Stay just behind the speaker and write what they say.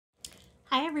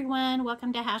Hi everyone,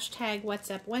 welcome to hashtag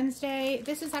What's Up Wednesday.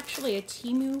 This is actually a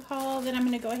TEMU haul that I'm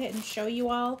going to go ahead and show you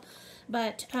all.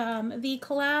 But the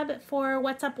collab for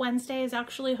What's Up Wednesday is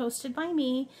actually hosted by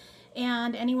me,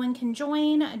 and anyone can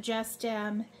join. Just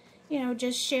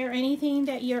just share anything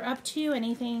that you're up to,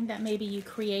 anything that maybe you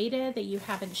created that you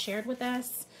haven't shared with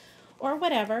us, or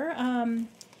whatever.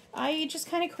 I just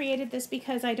kind of created this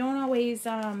because I don't always,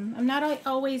 I'm not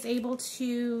always able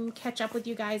to catch up with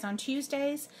you guys on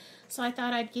Tuesdays. So I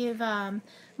thought I'd give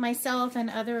myself and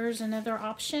others another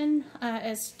option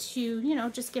as to,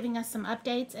 just giving us some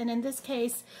updates. And in this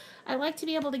case, I like to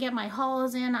be able to get my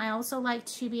hauls in. I also like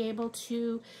to be able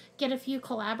to get a few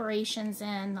collaborations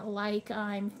in, like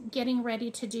I'm getting ready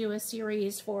to do a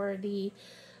series for the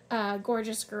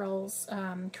Gorgeous Girls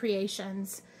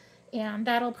creations. And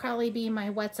that'll probably be my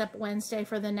What's Up Wednesday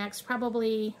for the next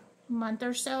probably month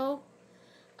or so.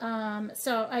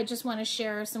 So I just want to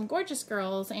share some Gorgeous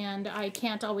Girls, and I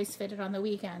can't always fit it on the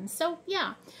weekend. So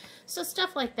yeah, so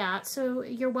stuff like that. So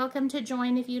you're welcome to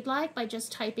join if you'd like by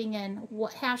just typing in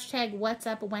hashtag What's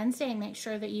Up Wednesday, and make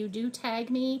sure that you do tag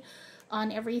me on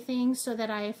everything so that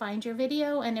I find your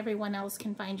video and everyone else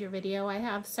can find your video. I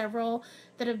have several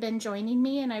that have been joining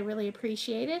me, and I really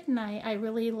appreciate it, and I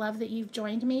really love that you've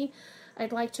joined me.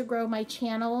 I'd like to grow my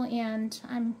channel, and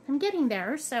I'm getting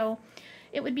there, so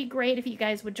it would be great if you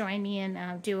guys would join me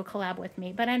and do a collab with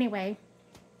me. But anyway,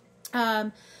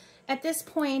 at this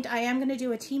point, I am going to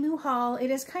do a TEMU haul.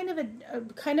 It is kind of a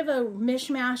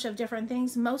mishmash of different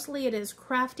things. Mostly it is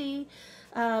crafty.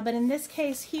 But in this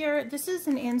case here, this is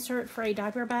an insert for a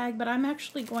diaper bag, but I'm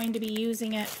actually going to be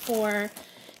using it for,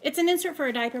 it's an insert for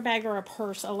a diaper bag or a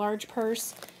purse, a large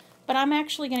purse, but I'm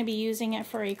actually going to be using it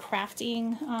for a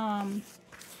crafting.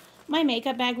 My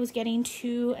makeup bag was getting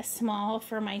too small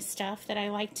for my stuff that I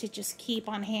like to just keep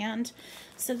on hand.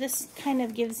 So this kind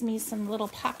of gives me some little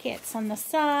pockets on the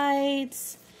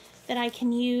sides that I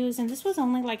can use. And this was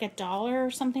only like $1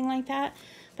 or something like that.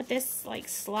 But this like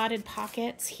slotted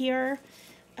pockets here.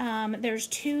 There's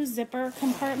 2 zipper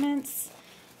compartments,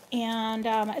 and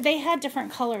they had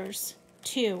different colors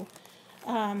too.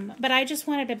 But I just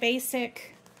wanted a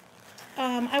basic,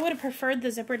 I would have preferred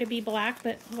the zipper to be black,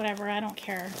 but whatever, I don't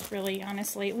care really,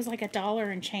 honestly. It was like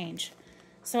 $1 and change.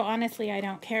 So honestly, I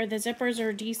don't care. The zippers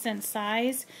are decent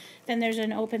size. Then there's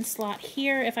an open slot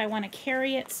here if I want to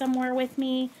carry it somewhere with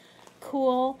me.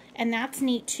 Cool. And that's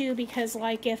neat too, because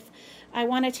like if I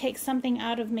want to take something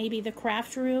out of maybe the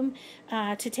craft room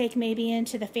to take maybe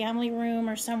into the family room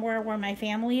or somewhere where my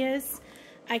family is,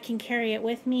 I can carry it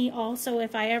with me. Also,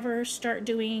 if I ever start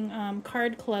doing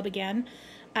card club again,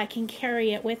 I can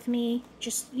carry it with me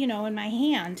just, in my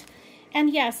hand. And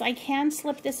yes, I can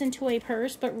slip this into a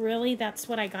purse, but really that's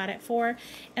what I got it for.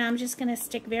 And I'm just going to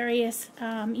stick various,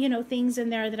 things in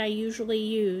there that I usually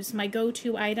use, my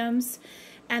go-to items.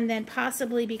 And then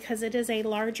possibly, because it is a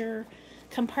larger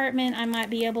compartment, I might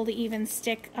be able to even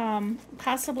stick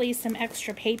possibly some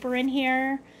extra paper in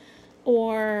here,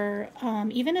 or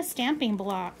even a stamping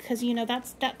block, because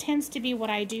that tends to be what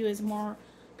I do, is more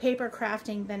paper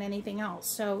crafting than anything else.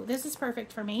 So this is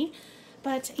perfect for me.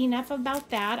 But enough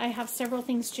about that. I have several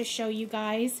things to show you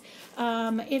guys.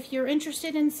 If you're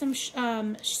interested in some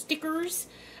stickers,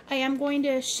 I am going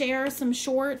to share some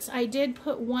shorts. I did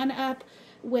put one up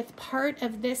with part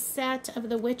of this set of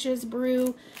the Witch's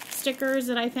Brew stickers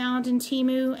that I found in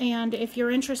TEMU, and if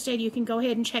you're interested, you can go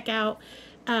ahead and check out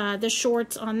the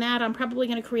shorts on that. I'm probably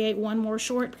going to create one more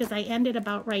short because I ended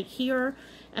about right here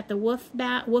at the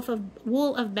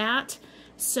wool of bat.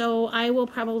 So I will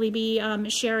probably be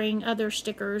sharing other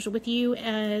stickers with you,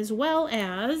 as well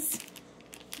as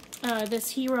this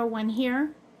hero one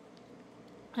here.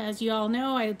 As you all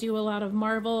know, I do a lot of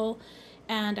Marvel,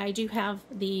 and I do have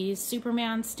the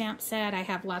Superman stamp set. I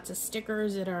have lots of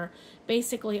stickers that are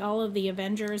basically all of the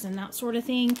Avengers and that sort of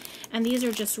thing. And these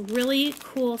are just really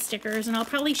cool stickers, and I'll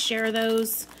probably share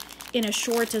those in a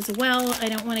short as well. I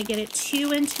don't want to get it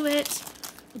too into it,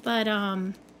 but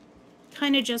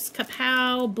kind of just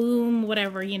kapow, boom,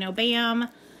 whatever, bam.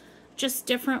 Just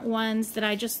different ones that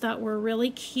I just thought were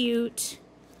really cute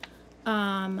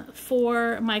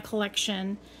for my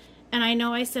collection. And I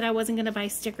know I said I wasn't going to buy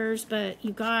stickers, but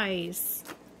you guys,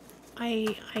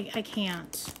 I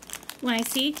can't. When I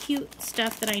see cute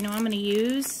stuff that I know I'm going to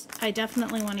use, I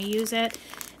definitely want to use it.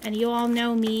 And you all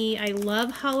know me. I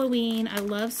love Halloween. I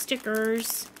love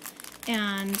stickers.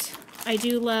 And I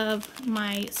do love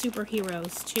my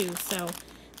superheroes too. So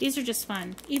these are just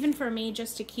fun. Even for me,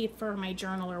 just to keep for my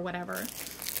journal or whatever.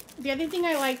 The other thing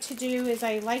I like to do is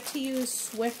I like to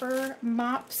use Swiffer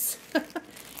mops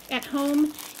at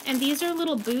home. And these are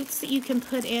little boots that you can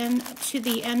put in to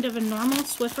the end of a normal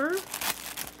Swiffer.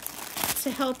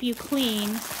 to help you clean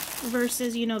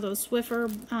versus, you know, those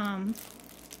Swiffer,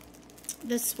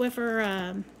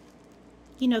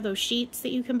 you know, those sheets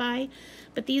that you can buy.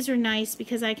 But these are nice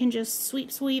because I can just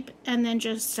sweep and then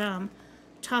just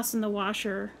toss in the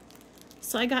washer.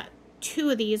 So I got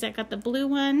 2 of these. I got the blue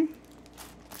one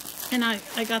and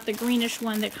I got the greenish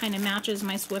one that kind of matches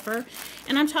my Swiffer.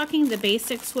 And I'm talking the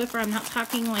basic Swiffer. I'm not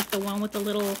talking like the one with the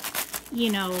little, you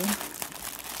know,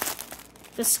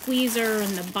 the squeezer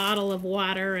and the bottle of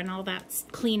water and all that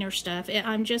cleaner stuff.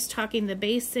 I'm just talking the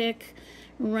basic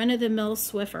run-of-the-mill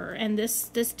Swiffer, and this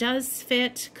does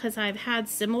fit because I've had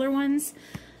similar ones.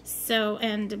 So,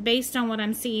 and based on what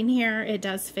I'm seeing here, it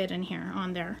does fit in here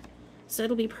on there, so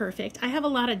it'll be perfect. I have a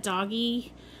lot of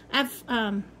doggy.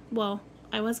 Well,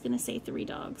 I was gonna say 3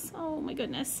 dogs. Oh my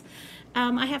goodness.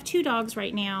 I have 2 dogs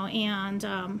right now,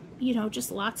 and you know,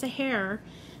 just lots of hair.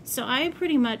 So I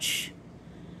pretty much,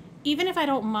 even if I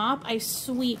don't mop, I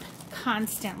sweep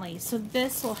constantly. So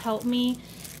this will help me,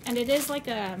 and it is like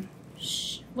a,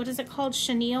 what is it called,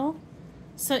 chenille?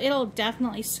 So it'll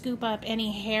definitely scoop up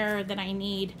any hair that I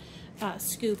need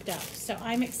scooped up. So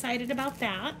I'm excited about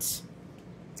that.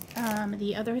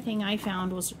 The other thing I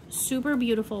found was super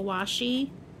beautiful washi.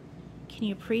 Can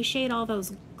you appreciate all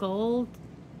those gold,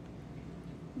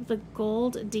 the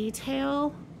gold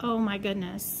detail? Oh my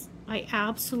goodness. I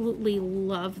absolutely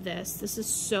love this. This is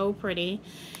so pretty.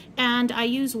 And I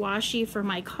use washi for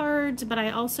my cards, but I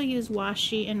also use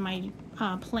washi in my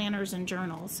planners and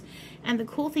journals. And the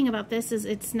cool thing about this is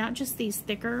it's not just these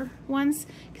thicker ones,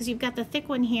 because you've got the thick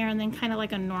one here and then kind of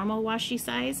like a normal washi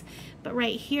size. But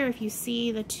right here, if you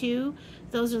see the 2,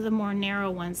 those are the more narrow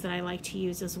ones that I like to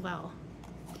use as well.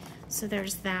 So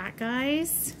there's that,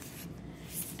 guys.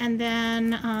 And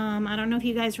then, I don't know if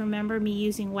you guys remember me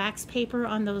using wax paper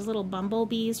on those little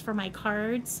bumblebees for my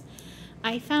cards.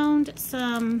 I found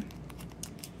some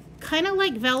kind of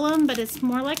like vellum, but it's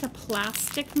more like a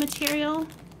plastic material.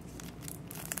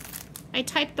 I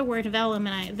typed the word vellum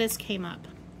and this came up.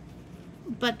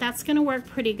 But that's gonna work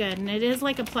pretty good. And it is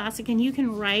like a plastic, and you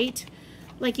can write,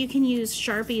 like you can use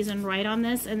Sharpies and write on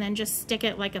this and then just stick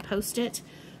it like a Post-it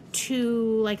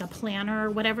to like a planner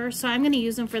or whatever. So I'm going to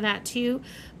use them for that too.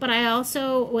 But I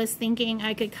also was thinking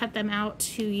I could cut them out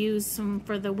to use some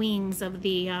for the wings of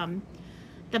the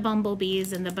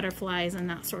bumblebees and the butterflies and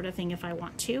that sort of thing if I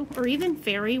want to. Or even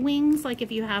fairy wings, like if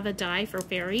you have a die for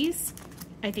fairies.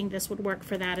 I think this would work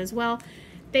for that as well.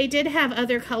 They did have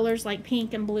other colors like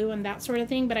pink and blue and that sort of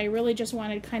thing, but I really just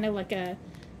wanted kind of like a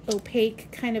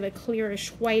opaque, kind of a clearish,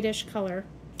 whitish color.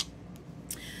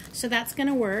 So that's going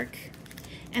to work.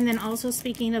 And then also,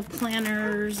 speaking of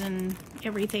planners and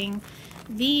everything,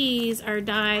 these are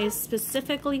dies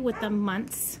specifically with the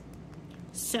months.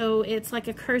 So it's like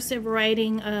a cursive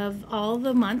writing of all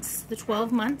the months, the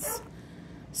 12 months.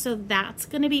 So that's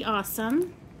going to be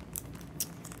awesome.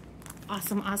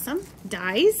 Awesome, awesome.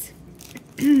 Dies.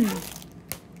 The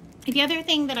other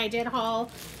thing that I did haul,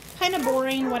 kind of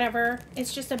boring, whatever,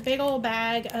 it's just a big old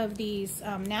bag of these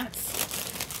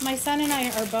nets. My son and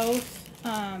I are both...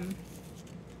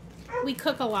 we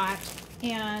cook a lot,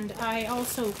 and I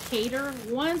also cater.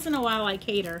 Once in a while I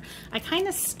cater. I kind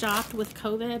of stopped with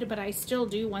COVID, but I still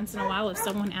do once in a while if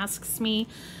someone asks me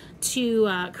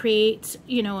to create,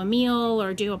 you know, a meal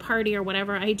or do a party or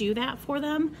whatever. I do that for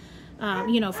them,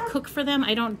 you know, cook for them.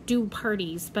 I don't do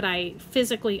parties, but I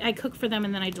cook for them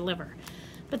and then I deliver.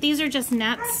 But these are just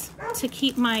nets to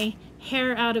keep my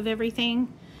hair out of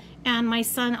everything. And my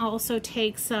son also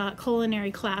takes culinary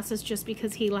classes just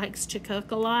because he likes to cook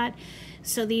a lot.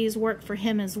 So these work for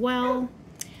him as well.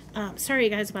 Sorry,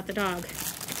 guys, about the dog.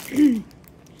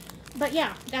 But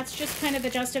yeah, that's just kind of the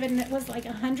gist of it. And it was like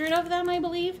 100 of them, I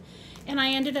believe. And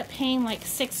I ended up paying like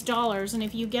 $6. And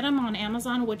if you get them on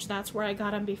Amazon, which that's where I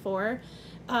got them before,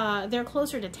 they're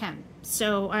closer to 10.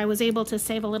 So I was able to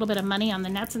save a little bit of money on the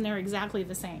nets, and they're exactly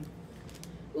the same.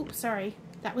 Oops, sorry.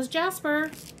 That was Jasper.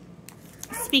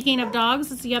 Speaking of dogs,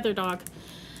 it's the other dog.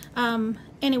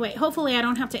 Anyway, hopefully I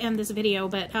don't have to end this video,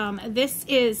 but this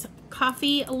is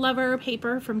Coffee Lover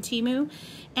paper from TEMU,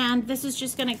 and this is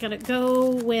just gonna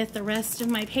go with the rest of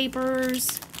my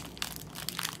papers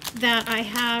that I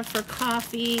have for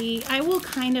coffee. I will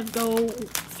kind of go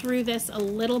through this a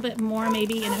little bit more,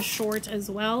 maybe in a short as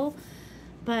well,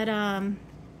 but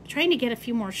trying to get a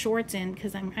few more shorts in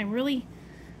because I'm really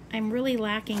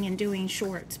lacking in doing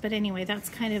shorts. But anyway, that's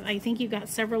kind of, I think you got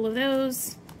several of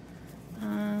those.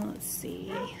 Let's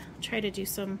see, try to do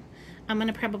some, I'm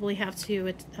gonna probably have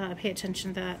to pay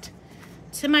attention to that,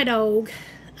 to my dog.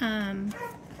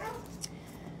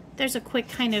 There's a quick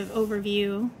kind of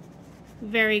overview.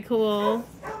 Very cool.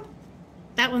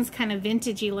 That one's kind of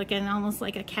vintagey looking, almost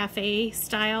like a cafe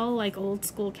style, like old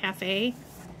school cafe.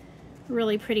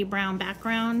 Really pretty brown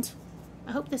background.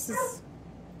 I hope this is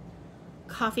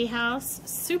coffee house.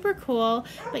 Super cool.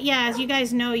 But yeah, as you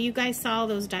guys know, you guys saw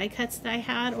those die cuts that I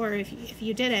had, or if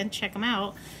you didn't, check them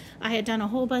out. I had done a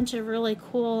whole bunch of really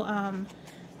cool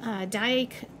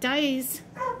dies.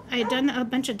 I had done a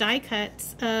bunch of die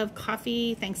cuts of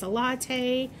coffee, thanks a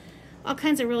latte, all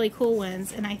kinds of really cool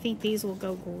ones, and I think these will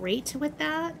go great with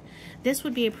that. This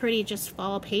would be a pretty just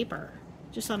fall paper,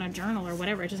 just on a journal or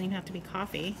whatever. It doesn't even have to be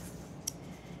coffee.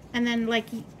 And then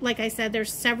like I said,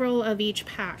 there's several of each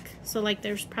pack. So like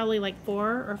there's probably like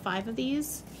 4 or 5 of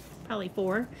these, probably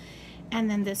 4. And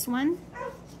then this one,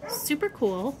 super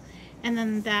cool. And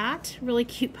then that really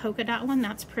cute polka dot one,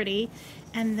 that's pretty.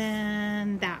 And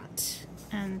then that.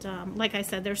 And like I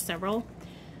said, there's several.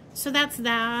 So that's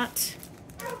that.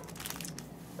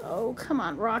 Oh, come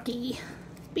on, Rocky.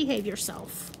 Behave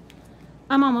yourself.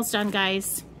 I'm almost done,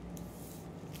 guys.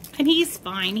 And he's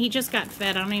fine. He just got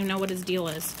fed. I don't even know what his deal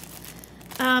is.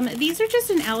 These are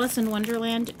just an Alice in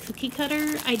Wonderland cookie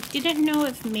cutter. I didn't know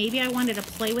if maybe I wanted to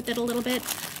play with it a little bit.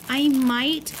 I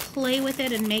might play with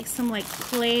it and make some like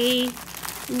clay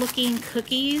looking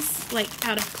cookies, like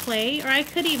out of clay. Or I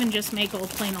could even just make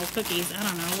plain old cookies. I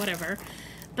don't know, whatever.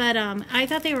 But I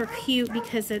thought they were cute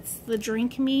because it's the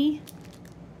Drink Me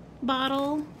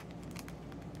bottle.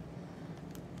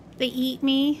 They Eat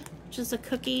Me, which is a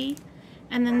cookie.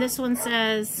 And then this one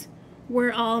says,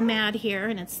 "We're all mad here,"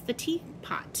 and it's the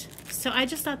teapot. So I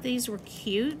just thought these were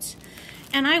cute.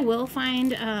 And I will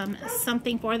find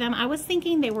something for them. I was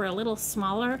thinking they were a little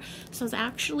smaller, so I was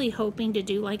actually hoping to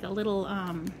do like a little,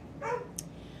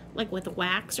 like with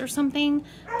wax or something.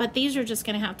 But these are just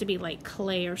gonna have to be like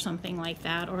clay or something like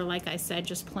that. Or like I said,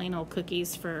 just plain old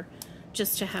cookies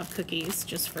just to have cookies,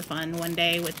 just for fun one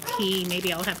day with tea.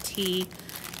 Maybe I'll have tea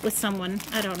with someone,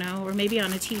 I don't know, or maybe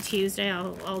on a Tea Tuesday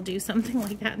I'll do something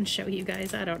like that and show you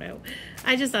guys. I don't know.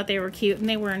 I just thought they were cute, and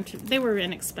they were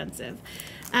inexpensive.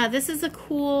 This is a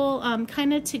cool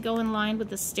kind of to go in line with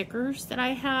the stickers that I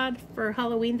had for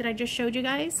Halloween that I just showed you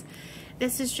guys.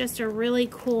 This is just a really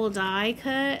cool die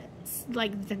cut,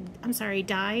 like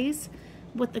dies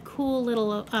with the cool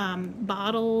little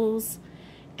bottles,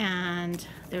 and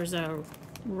there's a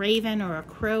raven or a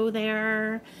crow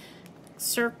there.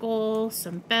 Circle,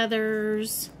 some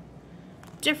feathers,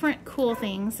 different cool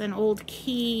things, an old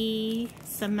key,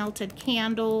 some melted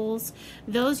candles.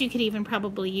 Those you could even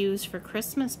probably use for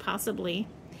Christmas, possibly.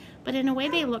 But in a way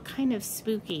they look kind of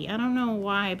spooky. I don't know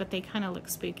why, but they kind of look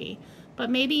spooky. But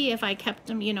maybe if I kept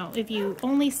them, you know, if you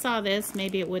only saw this,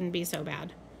 maybe it wouldn't be so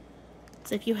bad.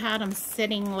 So if you had them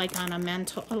sitting like on a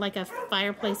mantle, like a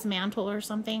fireplace mantle or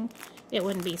something, it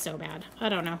wouldn't be so bad. I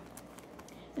don't know.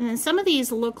 And then some of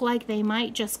these look like they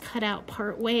might just cut out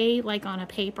part way, like on a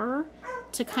paper,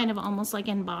 to kind of almost like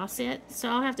emboss it. So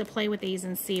I'll have to play with these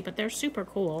and see, but they're super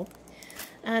cool.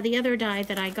 The other die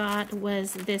that I got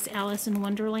was this Alice in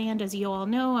Wonderland. As you all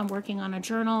know, I'm working on a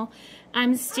journal.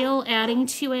 I'm still adding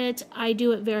to it. I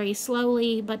do it very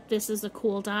slowly, but this is a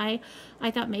cool die.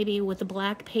 I thought maybe with the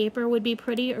black paper would be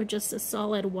pretty, or just a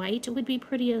solid white would be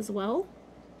pretty as well.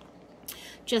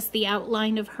 Just the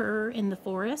outline of her in the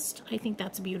forest. I think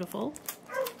that's beautiful.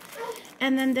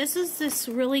 And then this is this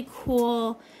really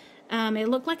cool, it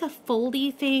looked like a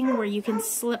foldy thing where you can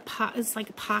slip, it's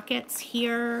like pockets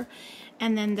here.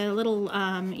 And then the little,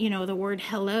 you know, the word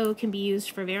hello can be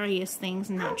used for various things,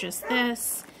 not just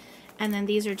this. And then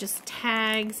these are just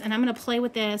tags. And I'm going to play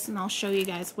with this and I'll show you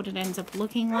guys what it ends up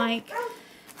looking like.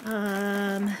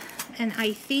 And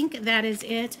I think that is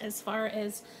it as far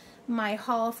as my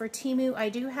haul for TEMU. I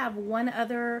do have one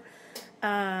other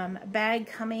bag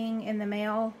coming in the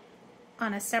mail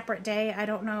on a separate day. I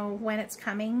don't know when it's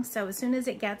coming, so as soon as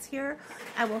it gets here,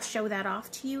 I will show that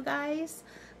off to you guys.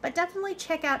 But definitely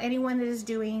check out anyone that is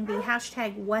doing the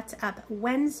hashtag What's Up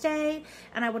Wednesday,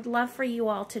 and I would love for you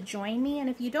all to join me. And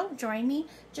if you don't join me,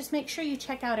 just make sure you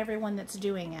check out everyone that's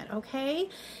doing it, okay?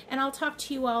 And I'll talk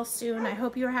to you all soon. I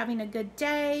hope you're having a good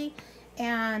day,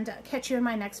 and catch you in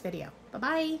my next video.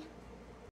 Bye-bye.